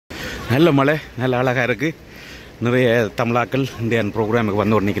நல்ல மழை நல்ல அழகாக இருக்குது. நிறைய தமிழாக்கள் இந்தியன் ப்ரோக்ராமுக்கு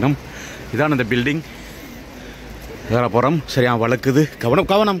வந்து நிற்கணும். இதான் இந்த பில்டிங். வேற போகிறோம். சரியா வளர்க்குது.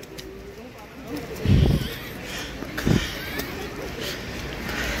 கவனம் கவனம்.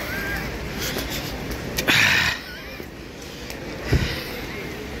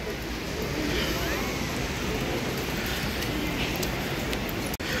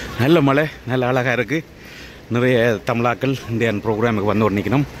 நல்ல மழை நல்ல அழகாக இருக்குது. நிறைய தமிழாக்கள் இந்தியன் ப்ரோக்ராமுக்கு வந்து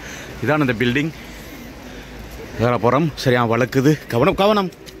நிற்கணும். இதான் இந்த பில்டிங். வேற போகிறோம். சரியா வளர்க்குது. கவனம் கவனம்.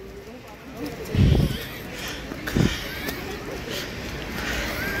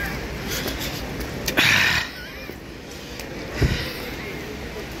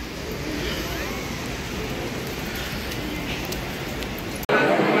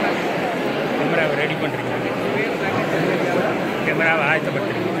 கேமராவை ரெடி பண்ணுறீங்க, கேமராவை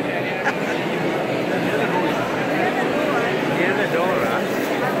ஆயத்தப்படுத்துறீங்க. டோரா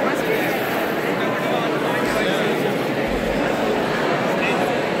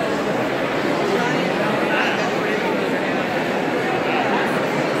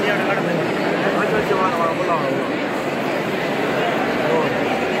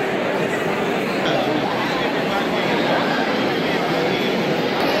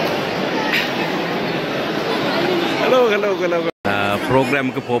ஹலோ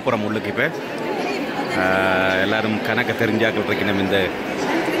ப்ரோக்ராமுக்கு போகிறோம் உள்ளுக்கு. இப்போ எல்லோரும் கணக்கு தெரிஞ்சாக்கள் இருக்கணும் இந்த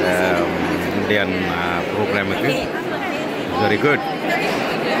இந்தியன் ப்ரோக்ராமுக்கு. Very good.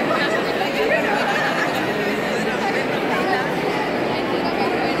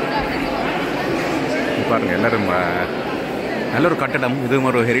 பாருங்கள் எல்லோரும் நல்ல ஒரு கட்டடம். இதுவும்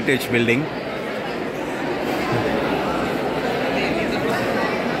ஒரு ஹெரிட்டேஜ் பில்டிங்.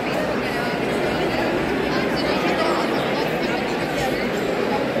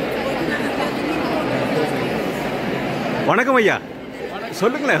 வணக்கம் ஐயா,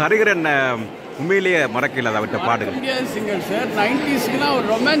 சொல்லுங்களேன். ஹரிஹரன் உண்மையிலேயே மறக்கல அவர்கிட்ட பாடுகள். சிங்கர் சார், 90ஸ்க்குலாம் ஒரு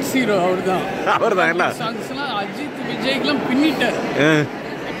ரொமான்ஸ் ஹீரோ. அவர் தான் எல்லாம் சாங்ஸ்லாம் அஜித் விஜய்க்குலாம் பின்னிட்டார்.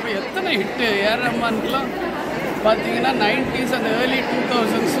 இப்போ எத்தனை ஹிட்டு ஏஆர் ரஹ்மானுக்குலாம் பார்த்தீங்கன்னா 90s அந்த ஏர்லி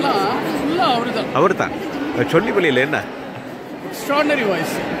 2000ஸ்லாம் ஃபுல்லாக அவர் தான் சொல்லி வெளியில் என்ன எக்ஸ்ட்ராடனரி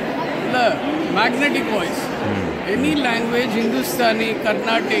வாய்ஸ், இல்லை magnetic voice. Any language, Hindustani,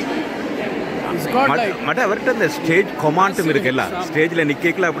 Carnatic, அவர்கிட்ட இந்த ஸ்டேஜ் கொமாண்டும் இருக்குல்ல. ஸ்டேஜில்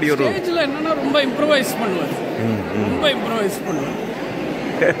நிற்கல அப்படி ஒரு ஸ்டேஜில் என்னன்னா ரொம்ப இம்ப்ரவைஸ் பண்ணுவார்.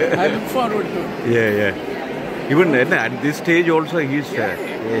 I look forward to it. Yeah. Even at this stage also he is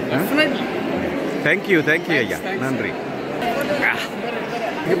definitely. Thank you ஐயா, நன்றி.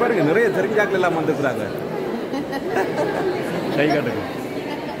 இங்க பாருங்க நிறைய தெரிஞ்சாக்கள் எல்லாம் வந்துக்கிறாங்க. கை காட்டுங்க.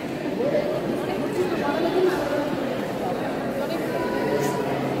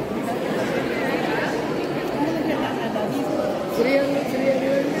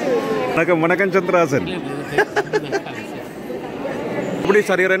 வணக்கம் சந்திரஹாசன். எப்படி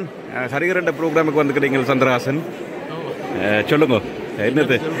ஹரிஹரன் ப்ரோக்ராமுக்கு வந்துக்கிறீங்க சந்திரஹாசன்? சொல்லுங்க,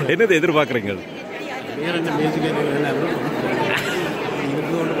 என்னது எதிர்பார்க்குறீங்க?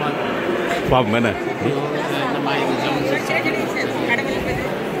 பாப்போம் என்ன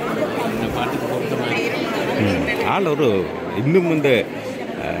ஆள் ஒரு இன்னும் இந்த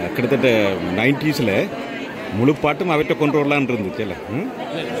கிட்டத்தட்ட 90ஸ்ல முழு பாட்டும் அவர்கிட்ட கொண்டு வரலான் இருந்துச்சு.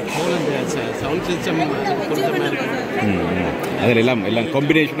 அதில் எல்லாம்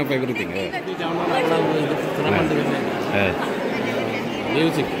காம்பினேஷன் ஆஃப் எவ்ரி திங்.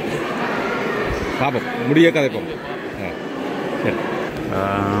 பாப்போம், முடிய கதைப்போம். சரி,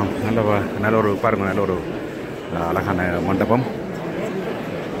 நல்ல ஒரு பாருங்கள், நல்ல ஒரு அழகான மண்டபம்,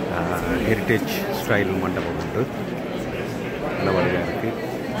 ஹெரிட்டேஜ் ஸ்டைல் மண்டபம் உண்டு. நல்ல வழியாக இருக்குது.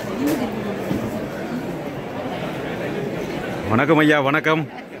 வணக்கம் ஐயா, வணக்கம்.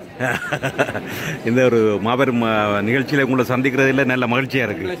 இந்த ஒரு மாபெரும் நிகழ்ச்சியில் உங்களை சந்திக்கிறதுல நல்ல மகிழ்ச்சியாக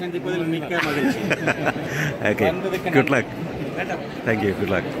இருக்குது. Okay, good luck. Thank you,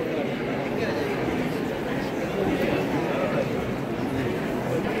 good luck.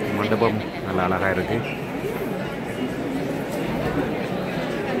 மண்டபம் நல்லா அழகாக இருக்குது.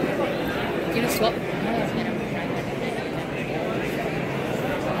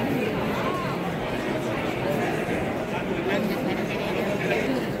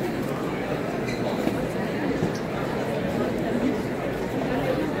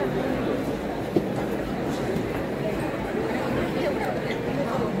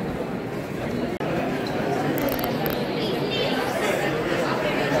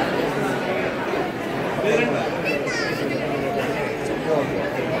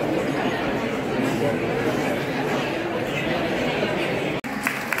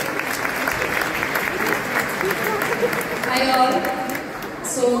 Hi all.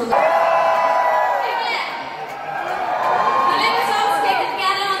 So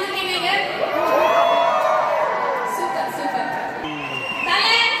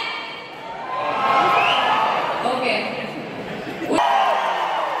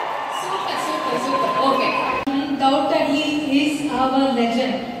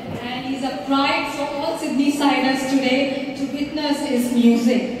legend, and he's a pride for all Sydney-siders today to witness his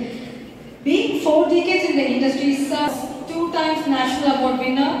music. Being 4 decades in the industry, sir, 2 times National Award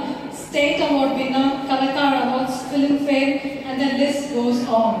winner, State Award winner, Kalakar Awards, Filmfare, and the list goes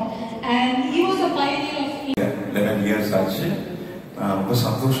on. And he was a pioneer of 11 years ஆச்சு. ரொம்ப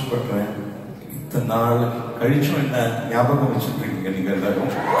சந்தோஷப்படுறேன். இத்தனை நாள் கழிச்சும் என்ன ஞாபகம் வச்சுருக்கீங்க நீங்கள்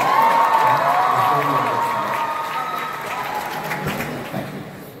எல்லாரும்.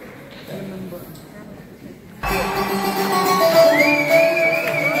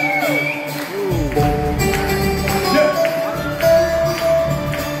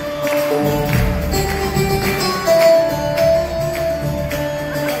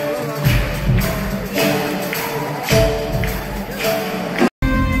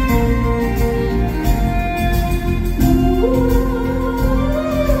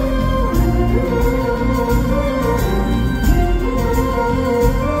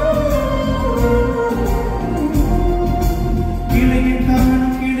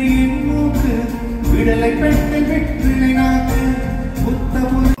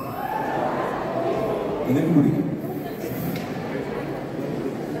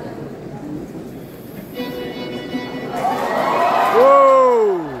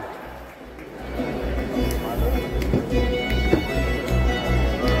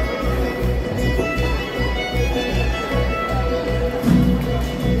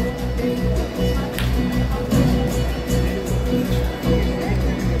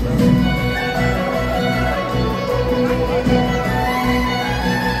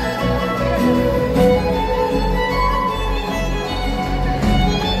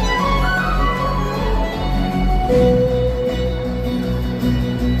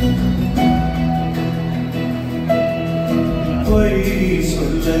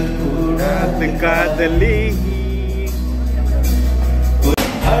 காதலி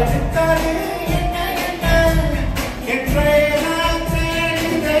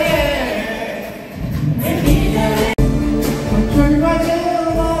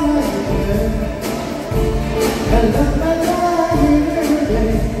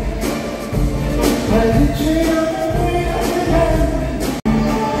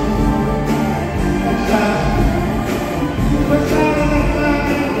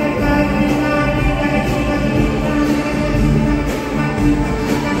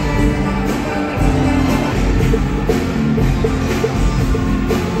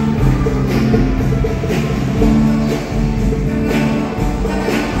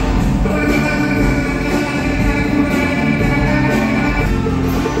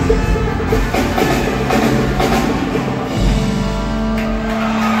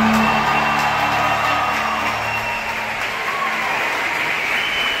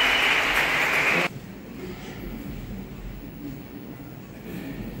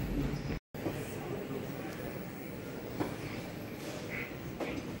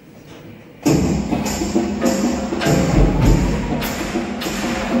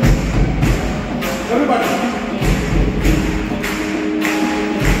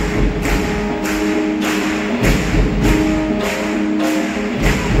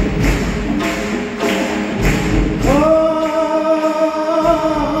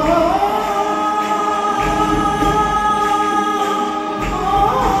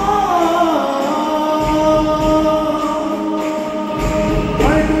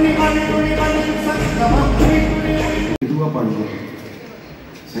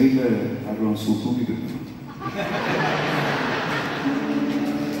சைடில் அதெல்லாம் தூக்கிட்டு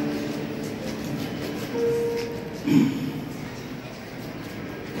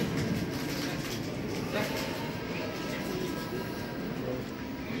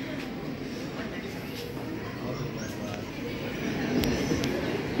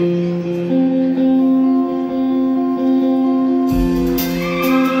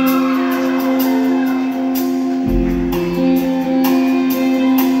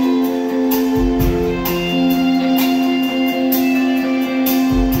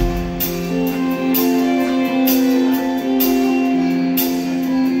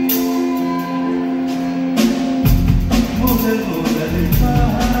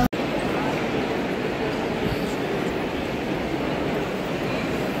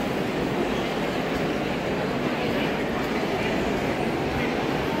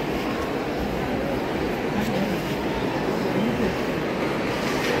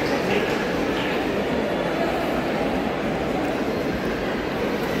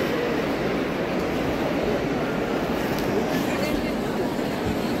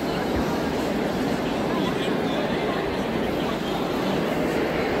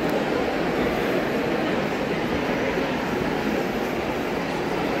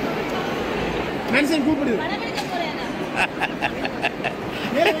மனுஷன் கூப்பிடுது.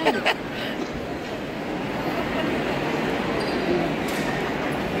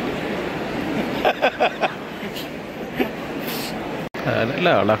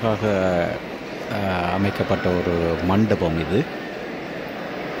 நல்ல அழகாக அமைக்கப்பட்ட ஒரு மண்டபம் இது.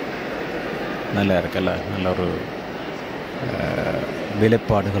 நல்லா இருக்குல்ல, நல்ல ஒரு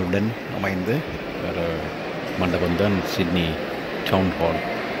வேலைப்பாடுகளுடன் அமைந்து ஒரு மண்டபம் தான் சிட்னி டவுன் ஹால்.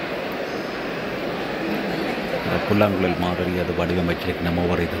 புல்லாங்குழல் மாதிரி அது வடிவமைச்சிருக்கு நம்ம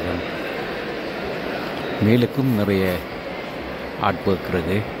ஒவ்வொரு இதுகள். மேலுக்கும் நிறைய ஆர்ட் ஒர்க்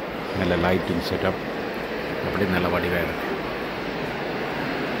இருக்குது, நல்ல லைட்டிங் செட்டப், அப்படி நல்ல வடிவாக இருக்குது.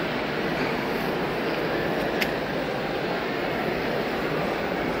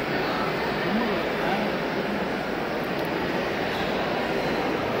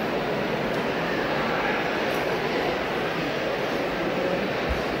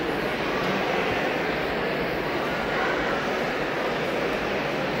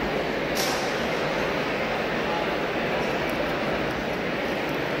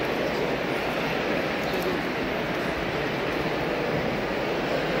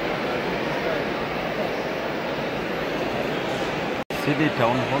 சிட்டி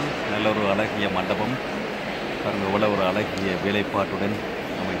டவுன் ஹால் நல்ல ஒரு அழகிய மண்டபம் பாருங்க, இவ்வளோ ஒரு அழகிய வேலைப்பாட்டுடன்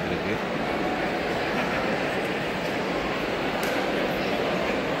அமைந்திருக்கு.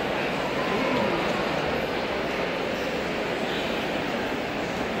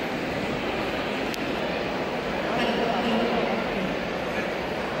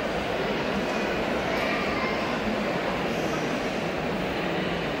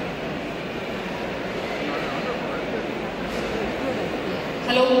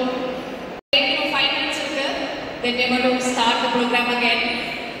 Hello. 5 minutes ago, then we're going to start the program again.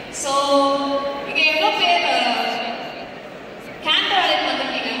 So, you can ever play Cantor Allen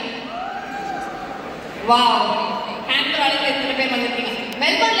Mandatina. Wow. Cantor Allen Mandatina.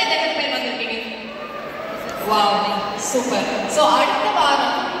 Melbourne Leather Pay Mandatina. Wow. Super. So,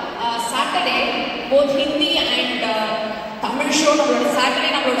 Saturday, both Hindi and Tamil show,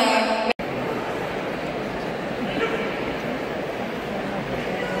 Saturday,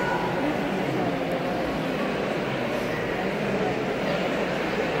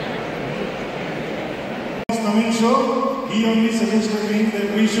 Tamil show, he only suggested me that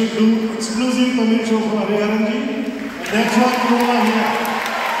we should do exclusive Tamil show for Hariharan ji. That's why you are here.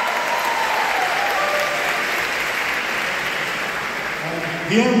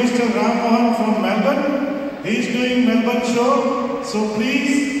 Here Mr. Ram Mohan from Melbourne, he is doing Melbourne show. So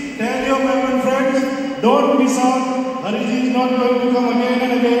please tell your Melbourne friends, don't miss out. Hariji is not going to come again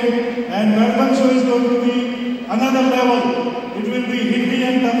and again, and Melbourne show is going to be another level. It will be Hindi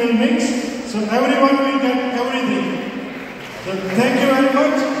and Tamil mix. So everyone will get everything. So thank you very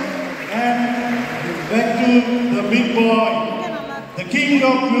much. And back to the big boy, the king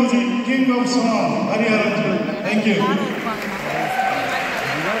of music, king of song, Hariharan. Thank you.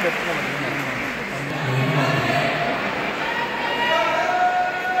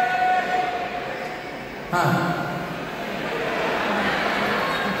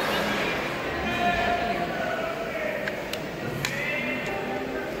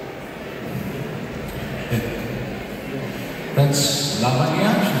 That's Lavanya.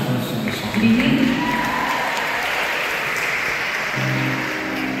 She's going to sing the song.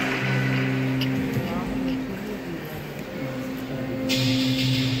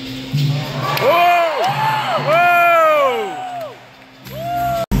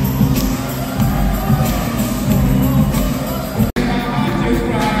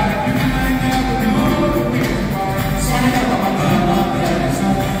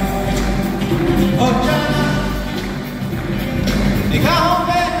 Nikhao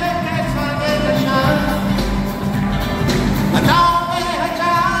mein hai kaisa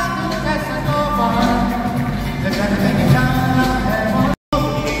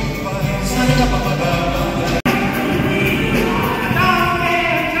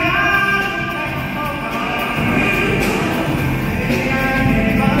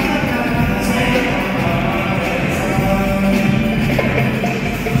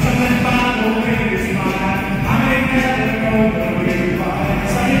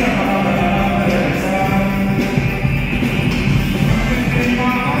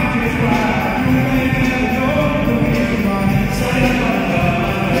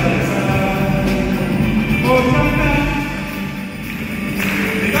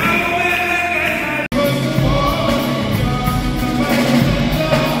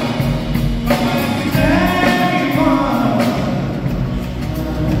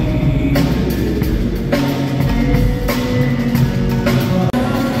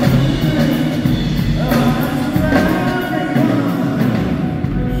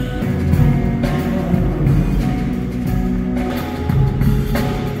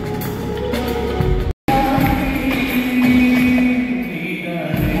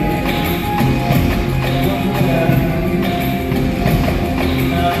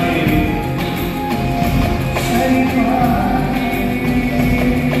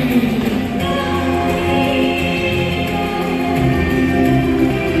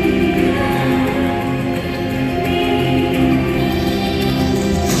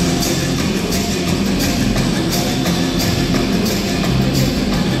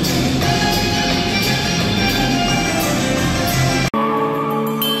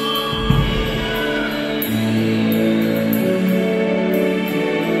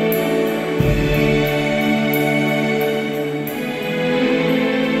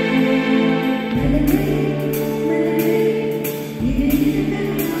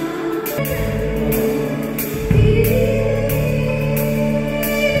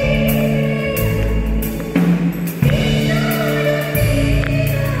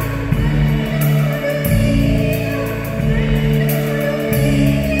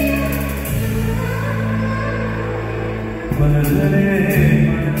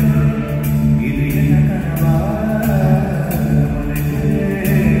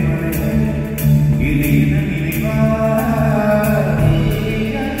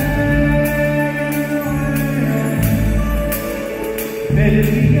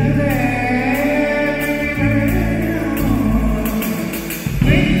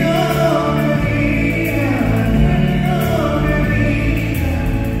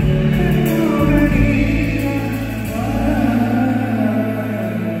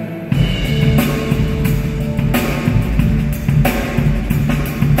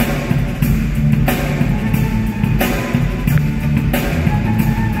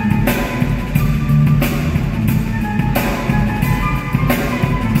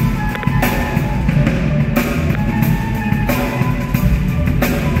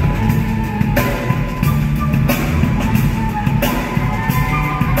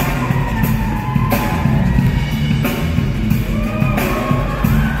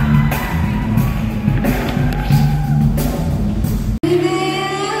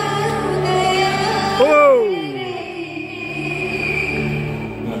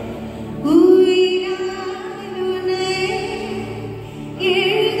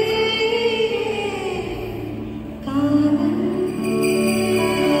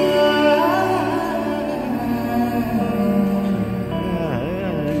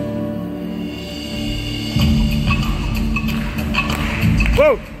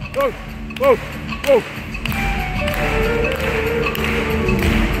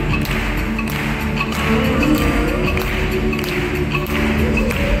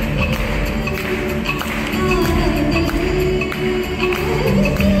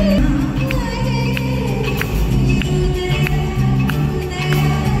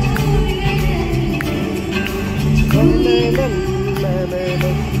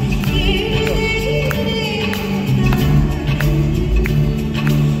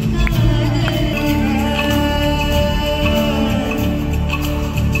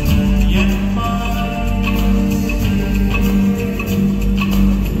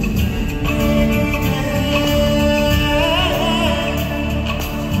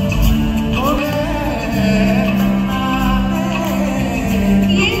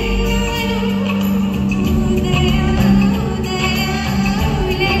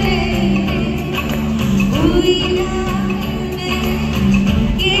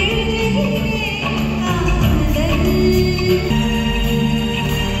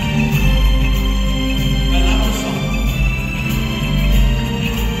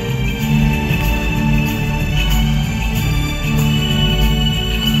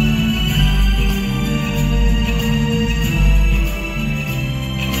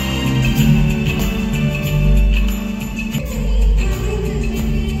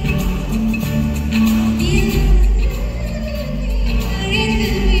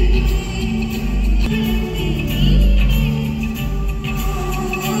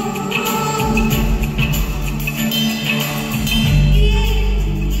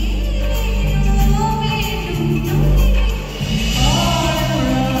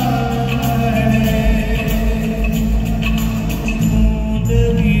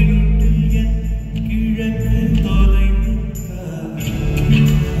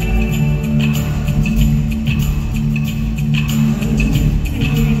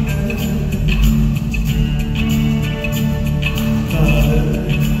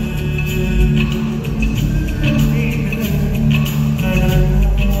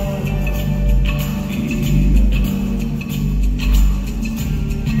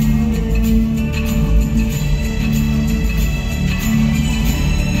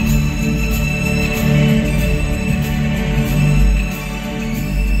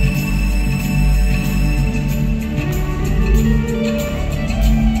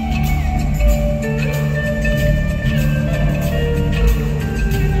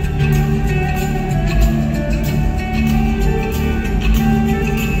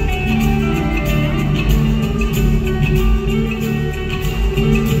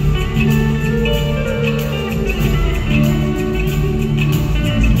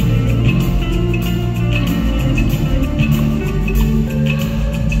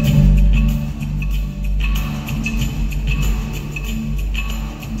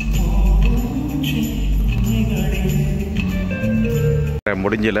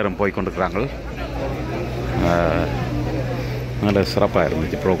முடிஞ்ச எல்லாரும் போய் கொண்டிருக்கிறாங்க. நல்ல சிறப்பாக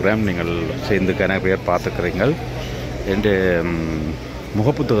இருந்துச்சு program. நீங்கள் சேர்ந்து கணக்கு பேர் பார்த்துக்கிறீங்கள். என்ற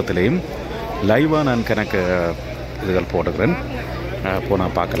முகப்புத்தகத்திலையும் லைவாக நான் கணக்கு இதுகள் போட்டுக்கிறேன்,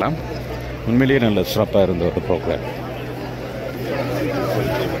 போனால் பார்க்கலாம். உண்மையிலேயே நல்ல சிறப்பாக இருந்த ஒரு ப்ரோக்ராம்.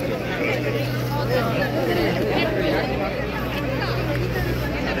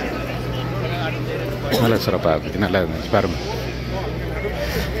 நல்ல சிறப்பாக இருந்துச்சு, நல்லா இருந்துச்சு. பாருங்க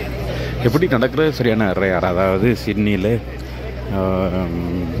எப்படி நடக்கிறது சரியான நிறையார். அதாவது சிட்னியில்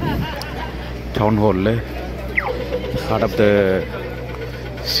டவுன் ஹாலில் ஹார்ட் ஆஃப் த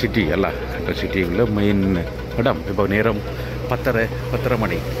சிட்டி, எல்லாம் சிட்டிக்குள்ள மெயின் இடம். இப்போ நேரம் 10:30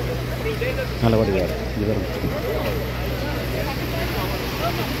 மணி. நல்லபடியாக இது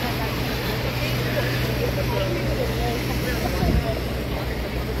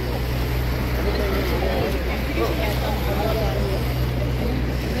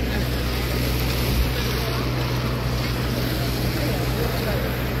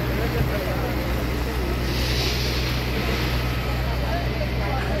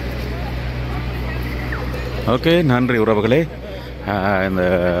ஓகே. நன்றி உறவுகளே. இந்த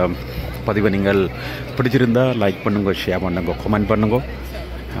பதிவை நீங்கள் பிடிச்சிருந்தா லைக் பண்ணுங்க, ஷேர் பண்ணுங்க, கமெண்ட் பண்ணுங்க,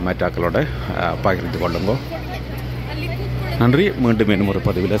 மற்றாக்களோட பகிர்ந்து கொள்ளுங்க. நன்றி. மீண்டும் இன்னும் ஒரு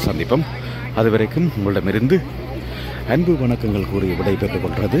பதிவில் சந்திப்போம். அதுவரைக்கும் உங்களிடமிருந்து அன்பு வணக்கங்கள் கூறி விடைபெற்றுக்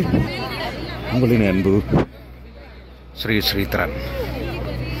கொள்வது உங்களின் அன்பு ஸ்ரீதரன்.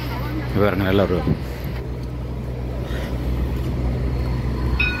 இவருங்க எல்லோரும்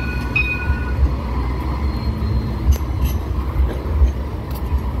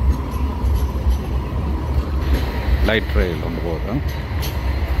லைட் ரயில் கொண்டு போகிறோம்.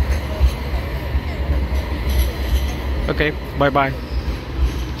 Okay, bye bye.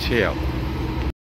 See you.